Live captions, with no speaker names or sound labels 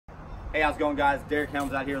Hey, how's it going, guys? Derek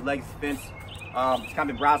Helms out here with Legacy Fence. Just kind of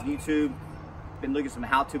been browsing YouTube, been looking at some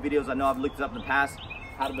how-to videos. I know I've looked it up in the past,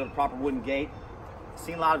 how to build a proper wooden gate.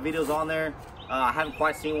 Seen a lot of videos on there. I haven't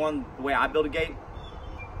quite seen one the way I build a gate.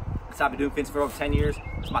 So I've been doing fencing for over 10 years.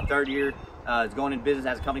 It's my 3rd year. It's going into business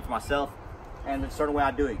as a company for myself. And there's a certain way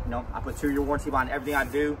I do it. You know, I put 2-year warranty behind everything I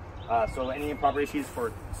do. So any improper issues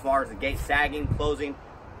for as far as the gate sagging, closing,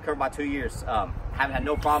 covered by 2 years. Haven't had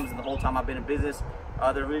no problems in the whole time I've been in business.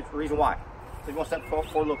 The reason why. So you want to step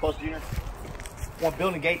forward a little closer, Junior? When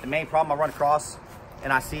building a gate, the main problem I run across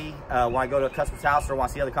and I see when I go to a customer's house or when I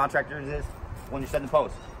see other contractors is when you're setting the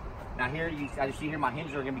post. Now here, I just see here my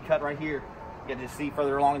hinges are going to be cut right here. You get to see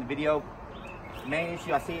further along in the video. The main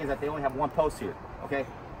issue I see is that they only have one post here, okay?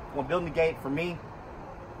 When building the gate, for me,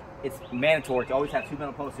 it's mandatory to always have 2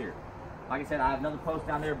 metal posts here. Like I said, I have another post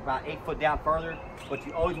down there about 8 foot down further, but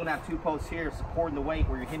you always want to have 2 posts here supporting the weight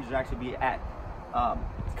where your hinges actually be at.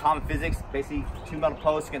 It's common physics. Basically, 2 metal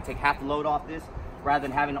posts are going to take half the load off this, rather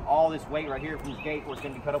than having all this weight right here from this gate where it's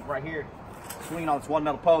going to be cut up right here, swinging on this 1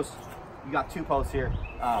 metal post. You got 2 posts here.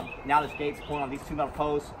 Now this gate's pulling on these 2 metal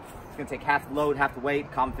posts. It's going to take half the load, half the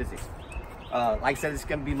weight, common physics. Like I said, this is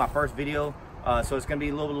going to be my first video, so it's going to be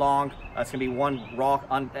a little bit long. It's going to be one raw,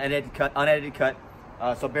 unedited cut.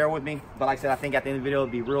 So bear with me. But like I said, I think at the end of the video,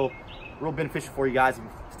 it'll be real beneficial for you guys if you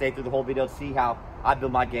stay through the whole video to see how I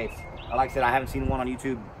build my gates. Like I said, I haven't seen one on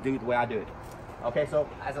YouTube do it the way I do it. Okay, so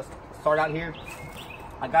as I start out here,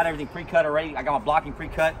 I got everything pre-cut already. I got my blocking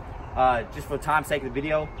pre-cut just for the time's sake of the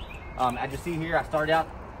video. As you see here, I started out,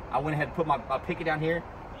 I went ahead and put my picket down here.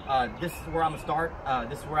 This is where I'm gonna start.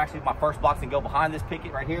 This is where actually my first block's gonna go behind this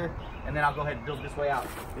picket right here, and then I'll go ahead and build this way out.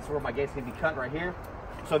 This is where my gate's gonna be cut right here.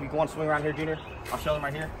 So if you want to swing around here, Junior, I'll show them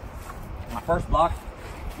right here. My first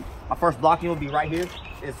blocking will be right here.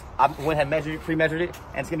 I went ahead and measured it, pre-measured it,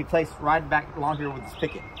 and it's gonna be placed right back along here with this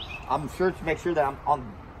picket. I'm sure to make sure that I'm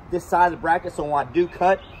on this side of the bracket, so when I do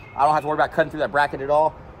cut, I don't have to worry about cutting through that bracket at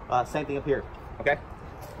all. Same thing up here, okay?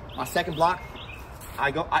 My second block,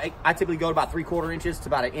 I typically go about 3/4 inches to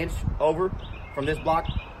about 1 inch over from this block.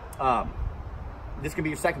 This can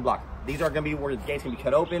be your second block. These are gonna be where the gate's gonna be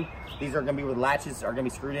cut open. These are gonna be where the latches are gonna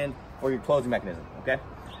be screwed in for your closing mechanism, okay?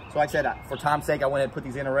 So like I said, for time's sake, I went ahead and put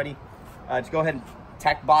these in already. Just go ahead and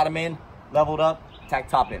tack bottom in, level it up, tack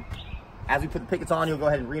top in. As we put the pickets on, you'll go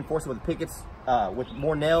ahead and reinforce it with the pickets, with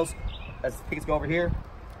more nails as the pickets go over here,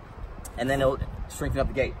 and then it'll strengthen up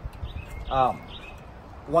the gate.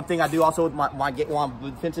 One thing I do also with my gate while I'm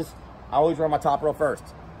building fences, I always run my top rail first.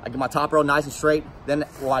 I get my top rail nice and straight. Then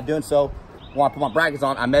while I'm doing so, when I put my brackets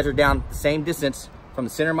on, I measure down the same distance from the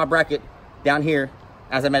center of my bracket down here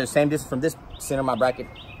as I measure the same distance from this center of my bracket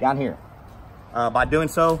down here. By doing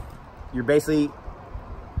so, you're basically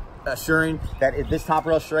assuring that if this top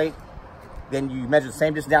rail is straight, then you measure the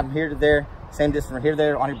same distance down from here to there, same distance from here to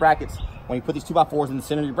there on your brackets. When you put these 2x4s in the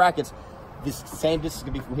center of your brackets, this same distance is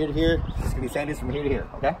gonna be from here to here. This is gonna be the same distance from here to here,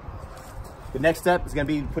 okay? The next step is gonna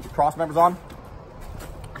be to put your cross members on.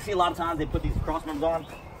 I see a lot of times they put these cross members on,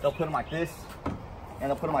 they'll put them like this,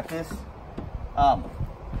 and they'll put them like this.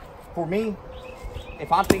 For me,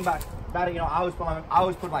 if I'm thinking about it, you know, I always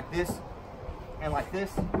put them like this and like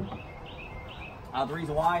this. The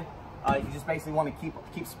reason why, you just basically want to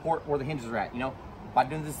keep support where the hinges are at, you know? By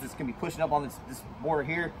doing this, it's gonna be pushing up on this border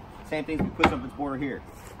here. Same thing's gonna be pushing up this border here.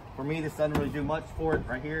 For me, this doesn't really do much for it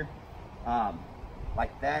right here,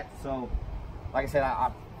 like that. So, like I said,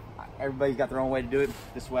 everybody's got their own way to do it.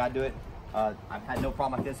 This is the way I do it. I've had no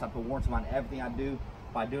problem like this. I put warranty on everything I do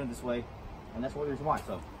by doing it this way, and that's what the reason why.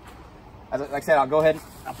 So, like I said, I'll go ahead and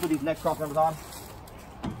I'll put these next cross members on.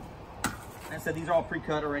 Like I said, these are all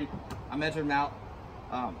pre-cut already. I measured them out.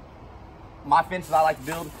 My fences I like to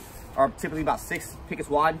build are typically about 6 pickets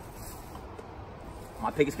wide.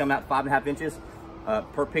 My pickets come out 5.5 inches.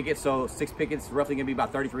 Per picket, so 6 pickets roughly gonna be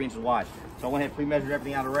about 33 inches wide. So I went ahead and pre-measured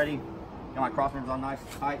everything out already. Got my cross members on nice,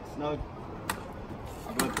 tight, snug.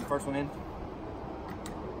 I'll go ahead and put the first one in.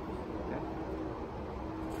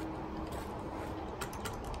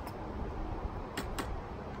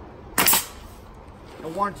 Okay.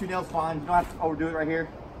 1 or 2 nails fine. You don't have to overdo it right here.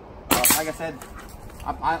 Like I said,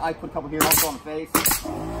 I put a couple here also on the face,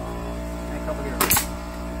 and a couple here.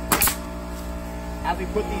 As we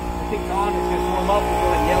put the pickets on, it's gonna form up. We'll go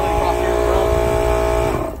ahead and nail it across here as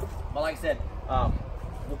well. But like I said,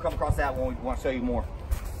 we'll come across that when we want to show you more.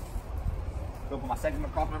 Go put my second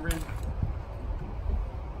cross member in.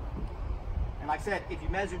 And like I said, if you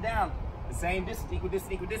measure down the same distance, equal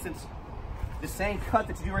distance, the same cut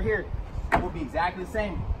that you do right here will be exactly the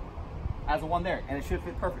same as the one there, and it should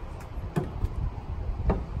fit perfect.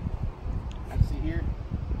 As you see here,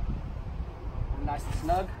 we're nice and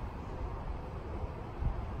snug.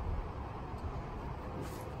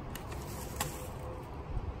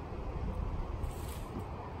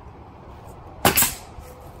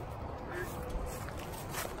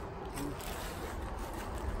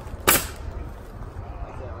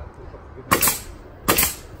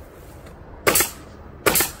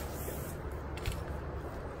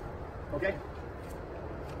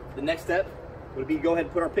 the next step would be go ahead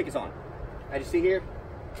and put our pickets on. As you see here,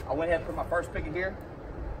 I went ahead and put my first picket here.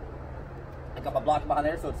 I got my block behind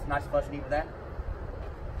there, so it's nice, flush and neat with that.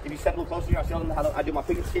 If you step a little closer here, I'll show them how I do my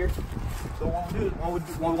pickets here. So what we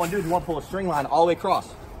want to do is we want to pull a string line all the way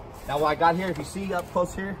across. Now what I got here, if you see up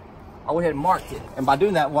close here, I went ahead and marked it. And by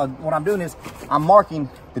doing that, what I'm doing is I'm marking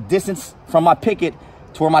the distance from my picket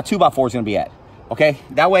to where my 2x4 is going to be at. Okay?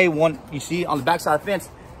 That way, when you see on the back side of the fence,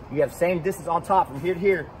 you have the same distance on top from here to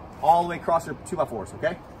here, all the way across your 2x4s.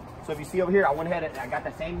 Okay? So if you see over here, I went ahead and I got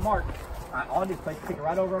that same mark. All I did is place the picket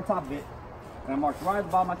right over on top of it, and I marked right at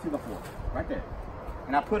the bottom of my 2x4, right there.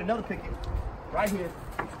 And I put another picket right here,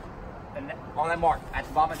 and on that mark at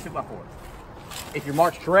the bottom of my 2x4. If your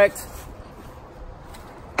mark's correct,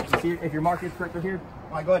 if your mark is correct right here,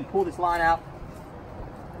 when I go ahead and pull this line out,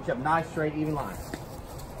 you should have nice, straight, even lines.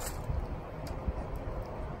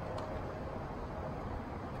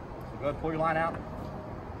 So go ahead and pull your line out.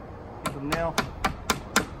 Use a nail.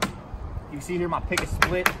 You can see here my picket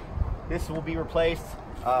split. This will be replaced.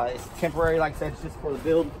 It's temporary, like I said, it's just for the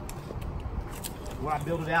build. When I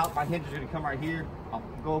build it out, my hinges are gonna come right here. I'll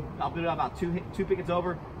build it out about two pickets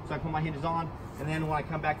over, so I can put my hinges on. And then when I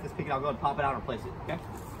come back to this picket, I'll go ahead and pop it out and replace it, okay?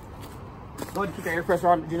 Go ahead and keep your air pressure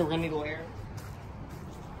on. We're gonna need a little air.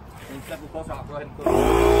 And step a little closer, I'll go ahead and put it.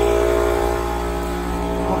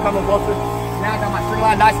 I'll come a little closer. Now I got my string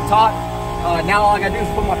line nice and taut. Now all I gotta do is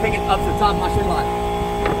put my picket up to the top of my string line.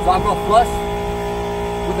 So I'm gonna flush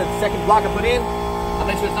with the second block I put in. I'll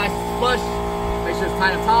make sure it's nice and flush, make sure it's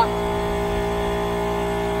tight on top.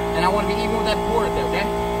 And I want to be even with that board right there, okay?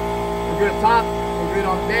 We're good up top, we're good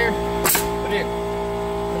on there, put it in.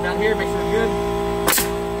 Come down here, make sure it's good,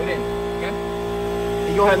 put it in, okay?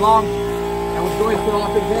 You go ahead long, and we'll go ahead and put all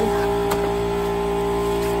our pickets in.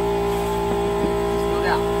 Slow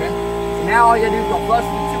down, okay? So now all you gotta do is go flush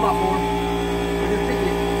with the 2x4, with this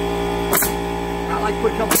picket. I like to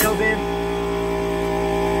put a couple nails in.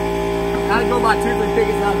 I go by 2 or 3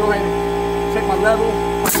 pickets, and I'll go ahead and check my level and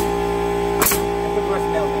put the rest of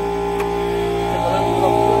the nails in. Check my level,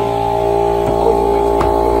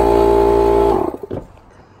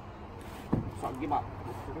 so I can get my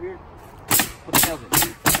over here, put the nails in.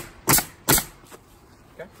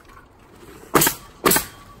 Okay.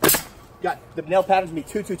 Got the nail patterns be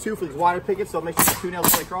 2, 2, 2 for these wider pickets, so make sure you have 2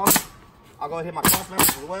 nails all across. I'll go ahead and hit my cross members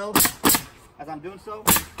as well as I'm doing so.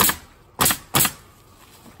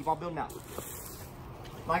 Keep on building out.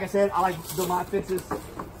 Like I said, I like to build my fences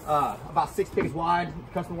about 6 pickets wide. If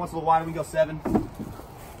the customer wants a little wider, we can go 7.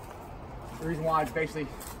 The reason why is basically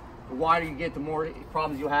the wider you get, the more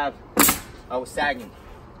problems you'll have with sagging.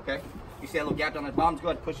 Okay? You see that little gap down the bottom, just go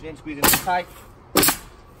ahead and push it in, squeeze it in tight.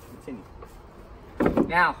 Continue.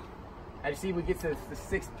 Now, as you see, we get to the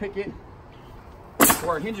 6th picket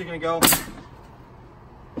where our hinges are going to go.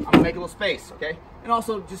 I'm going to make a little space, okay? And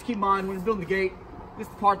also, just keep in mind, when you're building the gate, this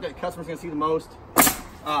is the part that the customer's going to see the most.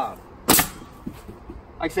 Like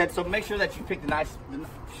I said, so make sure that you pick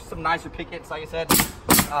some nicer pickets, like I said.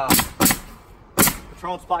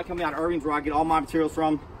 Kennedale Supply Company out of Irving, where I get all my materials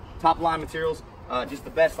from. Top line materials, just the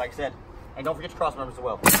best, like I said. And don't forget your cross members as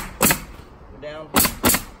well. Go down.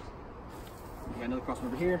 We got another cross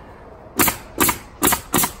member here.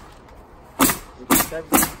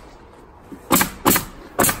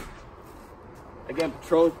 Again,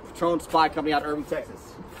 Kennedale Supply Company out of Irving,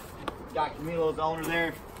 Texas. Got Camilo, the owner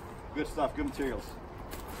there. Good stuff, good materials.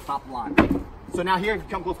 Top line. So now here, if you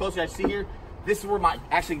come closer, as you see here, this is where my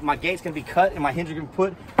gate's gonna be cut and my hinge are gonna be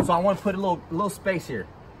put. So I want to put a little space here.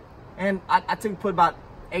 And I typically put about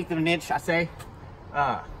 1/8 of an inch, I say.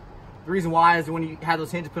 The reason why is when you have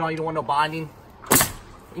those hinges put on, you don't want no binding.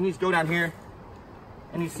 You need to go down here,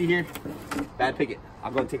 and you see here, bad picket.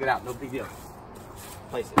 I'll go and take it out, no big deal.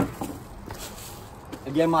 Place it.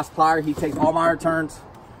 Again, my supplier, he takes all my returns.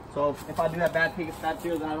 So if I do have bad pickets, bad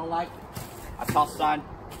materials that I don't like, I toss it aside,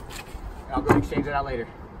 and I'll go exchange it out later.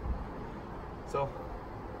 So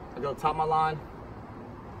I go to the top of my line,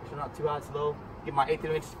 make sure not too high, too low, get my 1/8 of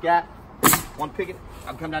an inch gap, 1 picket.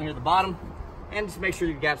 I'll come down here at the bottom, and just make sure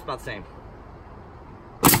your gap's about the same.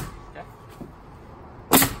 Okay.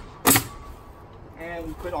 And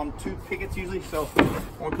we put on 2 pickets usually, so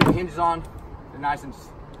when we put the hinges on, they're nice and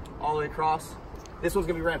all the way across. This one's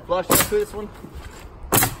gonna be ran flush up to this one.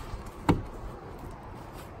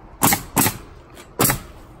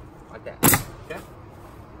 Like that, okay?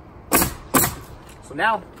 So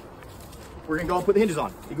now, we're gonna go and put the hinges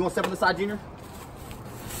on. You go and step on the side, Junior?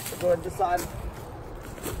 Go ahead and this side.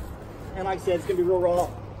 And like I said, it's gonna be real raw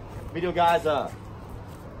video, guys.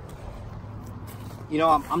 You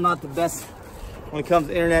know, I'm not the best when it comes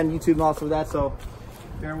to internet and YouTube and all of that, so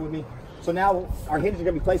bear with me. So now our hinges are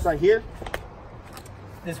gonna be placed right here.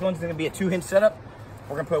 This one's gonna be a 2-hinge setup.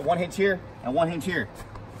 We're gonna put 1 hinge here and 1 hinge here.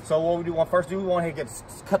 So what we want first, we want to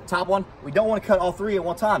cut the top one. We don't want to cut all 3 at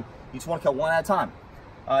one time. You just want to cut 1 at a time.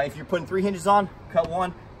 If you're putting 3 hinges on, cut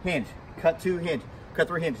 1 hinge, cut 2 hinge, cut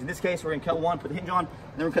 3 hinges. In this case, we're gonna cut 1, put the hinge on, and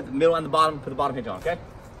then we're gonna cut the middle and the bottom, put the bottom hinge on, okay?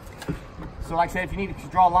 So like I said, if you need to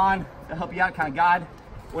draw a line to help you out, kind of guide,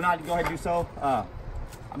 why not go ahead and do so. I'm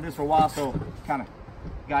doing this for a while, so kind of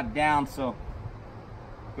got it down, so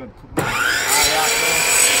good.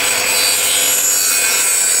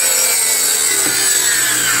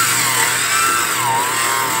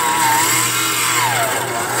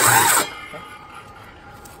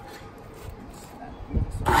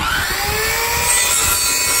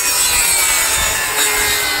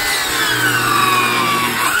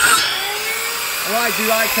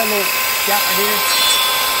 I cut a little gap right here.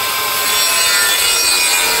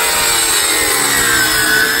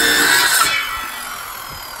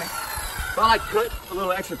 Okay. So I like to cut a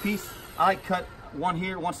little extra piece. I like to cut 1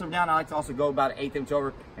 here, 1 step down. I like to also go about an 1/8 inch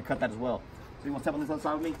over and cut that as well. So you want to step on this other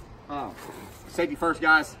side with me? Safety first,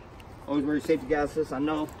 guys. Always wear your safety glasses. I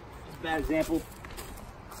know it's a bad example.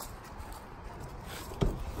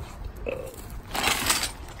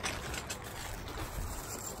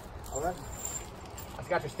 All right.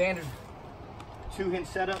 Got your standard 2-hinge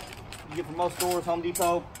setup you get from most stores, Home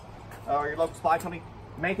Depot, or your local supply company.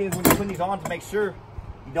 The main thing is when you're putting these on to make sure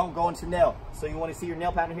you don't go into nail. So you want to see your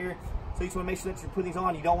nail pattern here. So you just want to make sure that you're putting these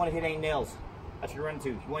on. You don't want to hit any nails that you're running into.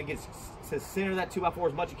 You want to get to the center of that 2x4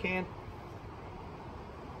 as much as you can.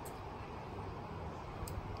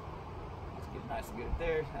 Let's get nice and good up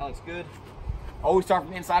there. That looks good. Always start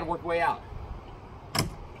from the inside and work your way out.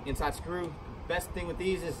 Inside screw. Best thing with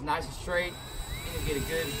these is nice and straight. And get a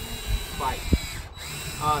good bite.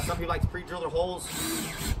 Some people like to pre-drill their holes.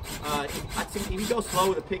 I think if you go slow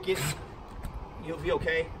with a picket, you'll be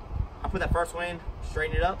okay. I put that first one in,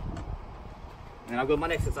 straighten it up, and I'll go to my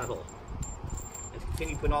next inside hole. Just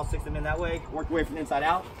continue putting all 6 of them in that way. Work your way from the inside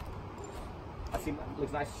out. I see it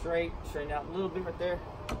looks nice and straight. Straighten out a little bit right there.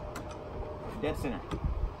 Dead center.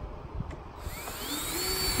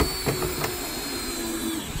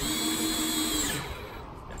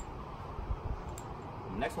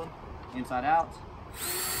 Next one, inside out.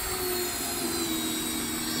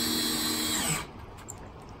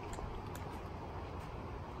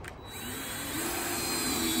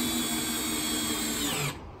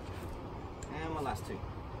 And my last 2.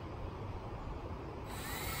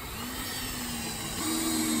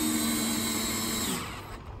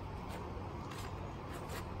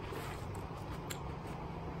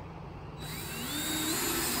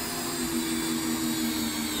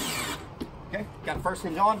 Okay, got the first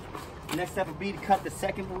hinge on. The next step would be to cut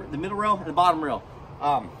the middle rail and the bottom rail.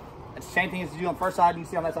 It's the same thing as you do on the first side. You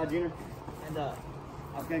can see on that side, Junior. And I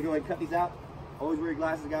was gonna go ahead and cut these out. Always wear your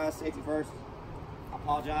glasses, guys. Safety first. I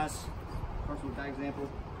apologize. First with that example.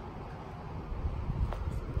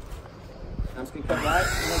 I'm just gonna cut right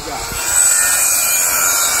and let go.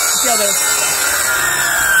 See how there.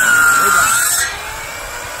 There you go.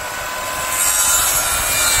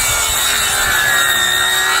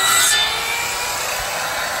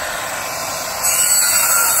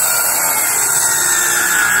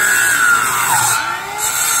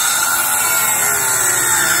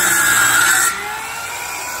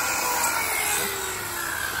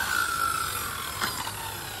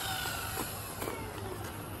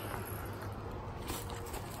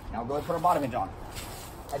 Now we'll go ahead and put our bottom hinge on.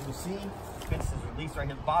 As you see, the fence is released right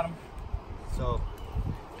here at the bottom. So,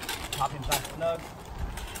 top hinge nice and snug,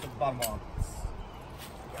 put the bottom on.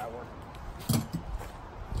 Gotta work.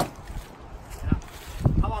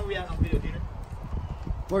 How long are we at on the video, Peter?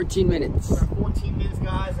 14 minutes. We're at 14 minutes,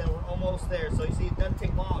 guys, and we're almost there. So you see, it doesn't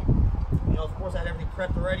take long. You know, of course, I had everything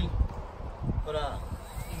prepped already. But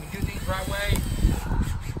you can do things the right way.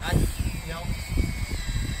 You know,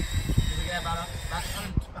 we got about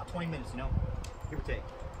 20 minutes, you know, give or take. It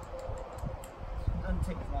doesn't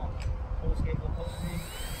take as long. Pull this gate a little closer to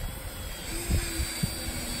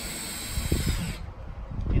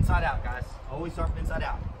me. Inside out, guys. Always start from inside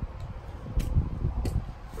out.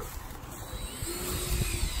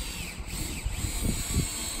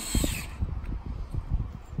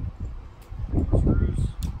 Screws.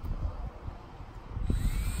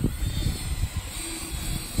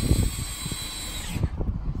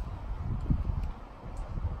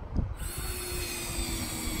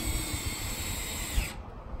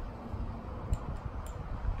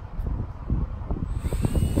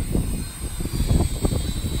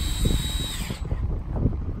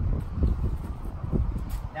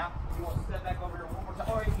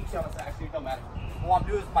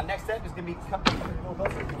 do is my next step is gonna be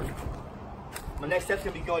my next step is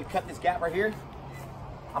gonna be go ahead and cut this gap right here.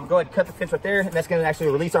 I'm gonna go ahead and cut the fence right there, and that's gonna actually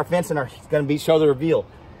release our fence and it's gonna be show the reveal.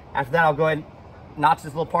 After that, I'll go ahead and notch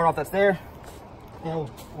this little part off that's there, and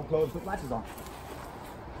we'll go and put latches on.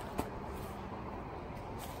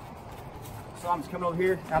 So I'm just coming over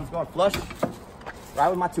here, and I'm just going flush right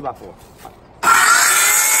with my 2x4.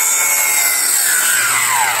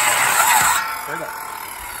 There we go.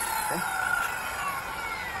 Okay.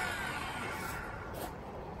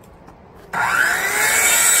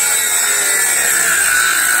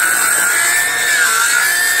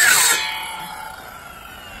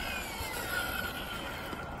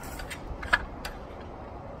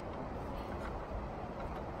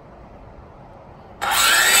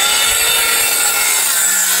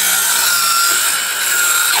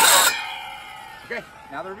 Okay,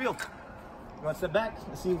 now the reveal. You want to step back?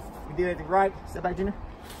 Let's see if we did anything right. Step back, Junior.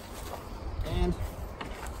 And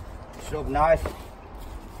show up nice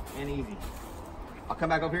and easy. I'll come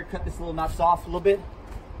back over here, cut this little notch off a little bit.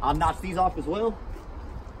 I'll notch these off as well.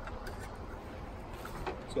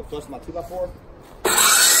 Let's go flush my 2x4.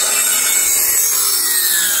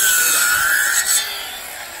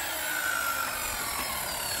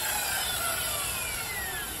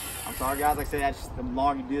 I'm sorry, guys. Like I said, the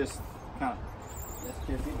longer you do this, kind of. Let's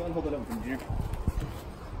go ahead and hold it up from Junior.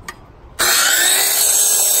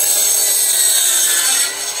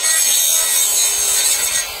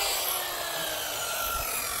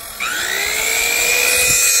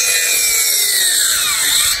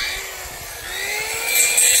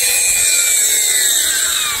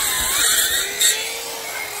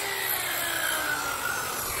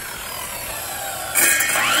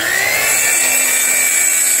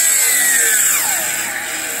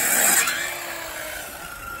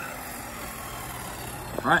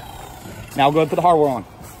 All right, now we'll go ahead and put the hardware on.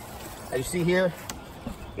 As you see here,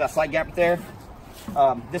 we got a slight gap right there.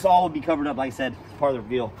 This all will be covered up, like I said, part of the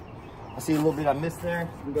reveal. I see a little bit I missed there.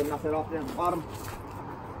 I'm gonna knock that off there at the bottom.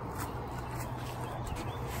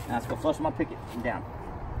 Now let's go flush my picket down.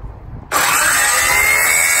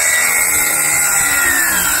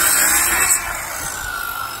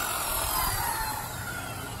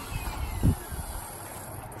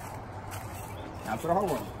 Now put the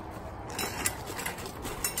hardware on.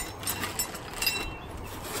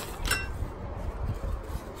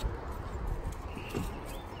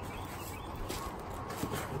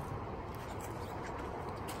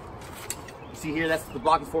 See here, that's the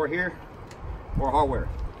blocking for here, or hardware.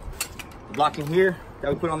 The blocking here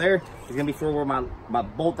that we put on there is gonna be for where my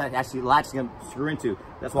bolt that actually latch is gonna screw into.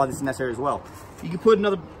 That's why this is necessary as well. You can put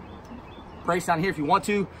another brace down here if you want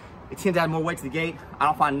to. It tends to add more weight to the gate. I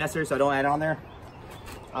don't find it necessary, so I don't add it on there.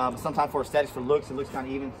 But sometimes for aesthetics, for looks, it looks kind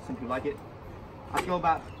of even. Some people like it. I just go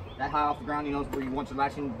about that high off the ground, you know, where you want your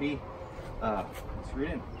latching to be. Screw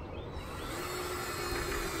it in.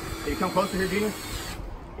 If you come closer here, Junior,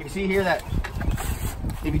 you can see here that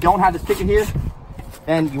if you don't have this picket here,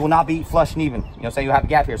 then you will not be flush and even. You know, say you have a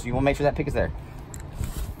gap here, so you want to make sure that picket's there.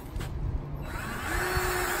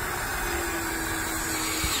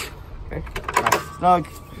 Okay, nice, snug.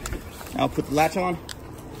 Now put the latch on,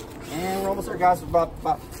 and we're almost there, guys. We're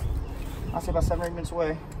I'll say about 7 or 8 minutes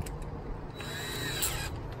away.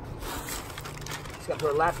 Just got to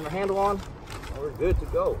put a latch and the handle on, and we're good to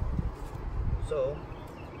go. So.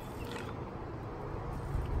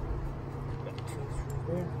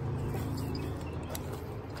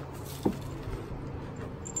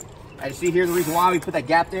 As you see here, the reason why we put that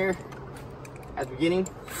gap there at the beginning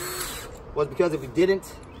was because if we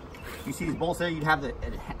didn't, you see these bolts there, you'd have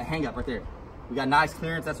a hang up right there. We got nice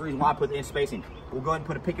clearance. That's the reason why I put the inch spacing. We'll go ahead and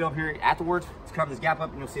put a picket over here afterwards to cover this gap up,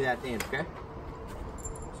 and you'll see that at the end, okay?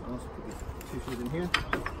 So let's put these 2 screws in here.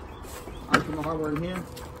 I'll put my hardware in here,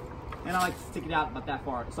 and I like to stick it out about that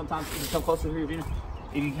far. Sometimes if you come closer to here,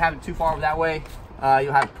 if you have it too far over that way,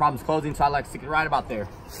 you'll have problems closing, so I like to stick it right about there.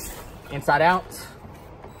 Inside out.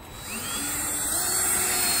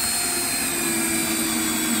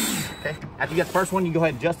 Okay, after you get the first one, you go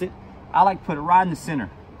ahead and adjust it. I like to put it right in the center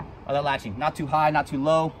of that latching. Not too high, not too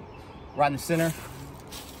low. Right in the center.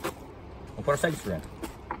 We'll put our second screw in.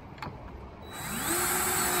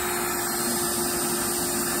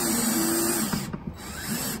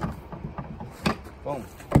 Boom.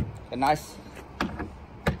 A nice.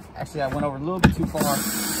 Actually, I went over a little bit too far.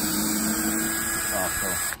 Oh, so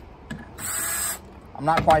I'm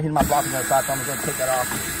not quite hitting my block on the other side, so I'm going to take that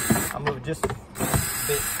off. I'll move it just a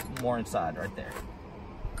bit more inside right there.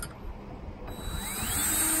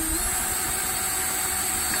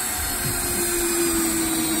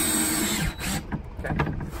 Okay.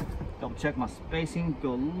 Double check my spacing.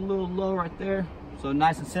 Go a little low right there. So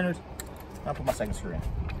nice and centered. I'll put my second screw in.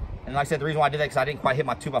 And like I said, the reason why I did that because I didn't quite hit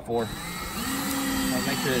my 2x4. So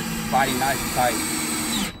make sure it's fighting nice and tight.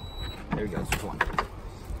 There we go, that's one.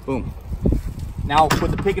 Boom. Now we'll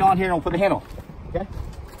put the picket on here and we'll put the handle. Okay?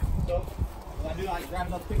 So what I do, I grab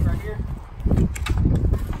another picket right here.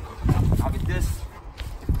 I'll get this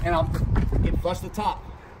and I'll get flush to the top.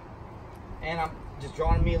 And I'm just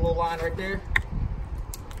drawing me a little line right there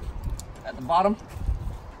at the bottom.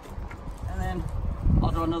 And then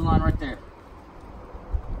I'll draw another line right there.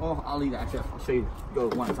 Well, I'll leave that. Actually, I'll show you. Go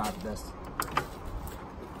one at a time for this.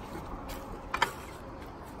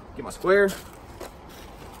 Get my square.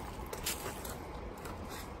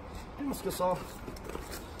 And my skill saw.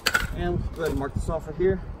 And go ahead and mark this off right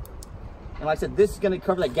here. And like I said, this is going to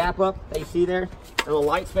cover that gap up that you see there, a little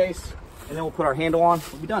light space. And then we'll put our handle on.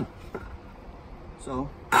 We'll be done. So.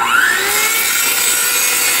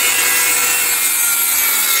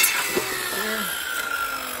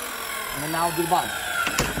 And then now we'll do the bottom.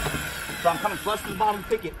 So I'm coming flush to the bottom of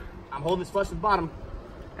the picket. I'm holding this flush to the bottom.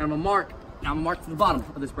 And I'm going to mark. Now I'm going to mark to the bottom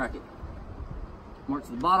of this bracket. Mark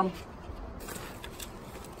to the bottom.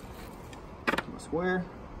 My square.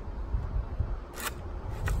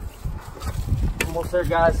 Almost there,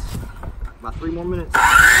 guys. About 3 more minutes.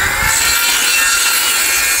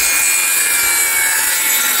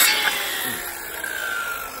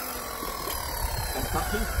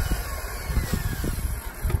 Top piece.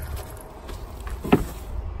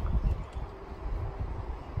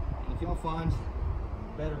 If y'all find a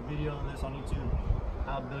better video than this on YouTube,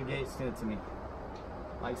 how to build a gate, send it to me.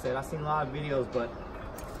 Like I said, I've seen a lot of videos, but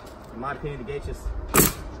in my opinion, the gates just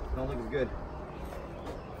don't look as good.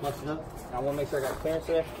 Flush it up. I want to make sure I got clearance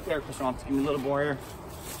there. Air pressure on. Give me a little more air.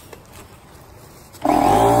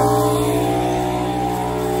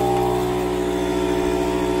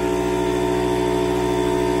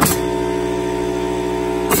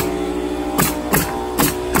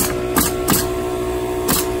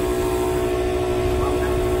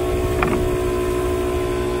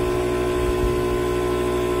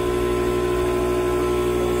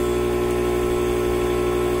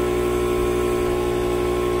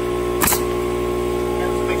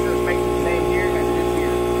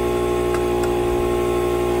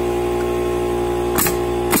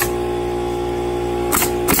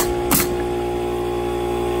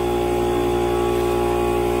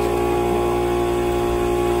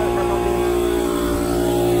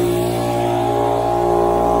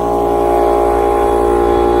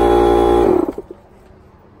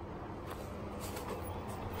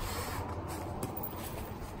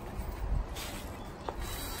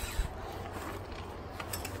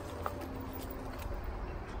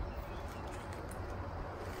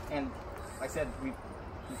 And like I said, we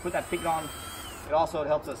put that picket on. It also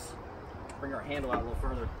helps us bring our handle out a little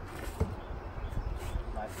further.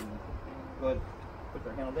 Nice and good. Put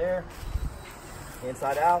our handle there.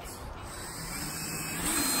 Inside out.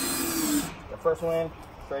 The first one in,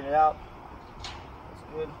 straighten it out. That's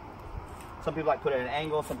good. Some people like to put it at an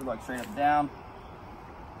angle, some people like straight up and down.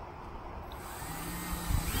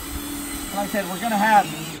 And like I said, we're gonna have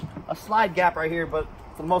a slide gap right here, but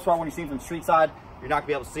for the most part, when you see it from the street side, you're not gonna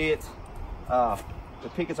be able to see it. The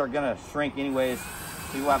pickets are gonna shrink anyways,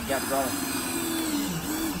 so you will have a gap regardless.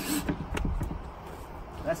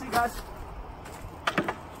 That's it, guys.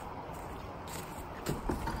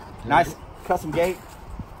 Nice custom gate.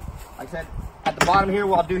 Like I said, at the bottom here,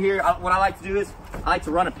 what I'll do here, what I like to do is, I like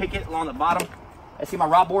to run a picket along the bottom. I see my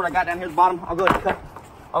rod board I got down here at the bottom. I'll go ahead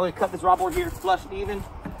and cut this rod board here flush even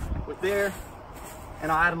with there.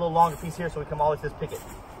 And I'll add a little longer piece here so we come all the way to this picket.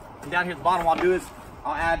 And down here at the bottom, what I'll do is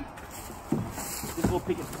I'll add this little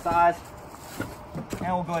picket to the size,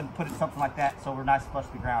 and we'll go ahead and put it something like that so we're nice and flush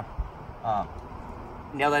to the ground.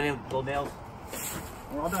 Nail that in with little nails.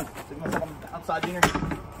 And we're all done. So you want to set on the outside dinner,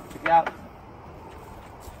 check it out.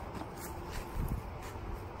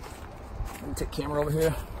 Let me take the camera over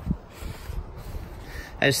here.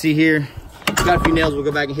 As you see here, got a few nails we'll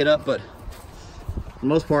go back and hit up, but for the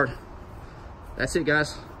most part, that's it,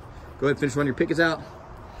 guys. Go ahead and finish running your pickets out.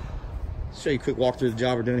 Show you a quick walk through the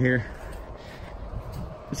job we're doing here.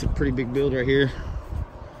 It's a pretty big build right here.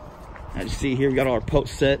 As you see here, we got all our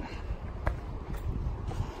posts set.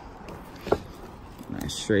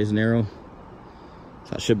 Nice, straight as an arrow.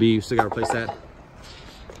 So it should be. You still got to replace that.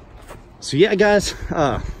 So yeah, guys.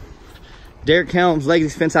 Derek Helms,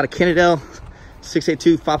 Legacy Fence out of Kennedale,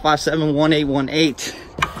 682-557-1818.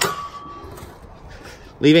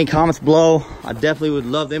 Leave any comments below. I definitely would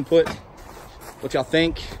love the input. What y'all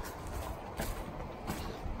think?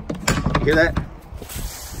 Hear that?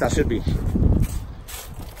 That's how it should be.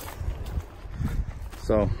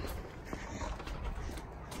 So,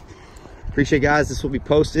 Appreciate it, guys. This will be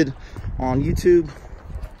posted on YouTube.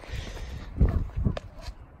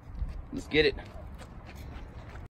 Let's get it.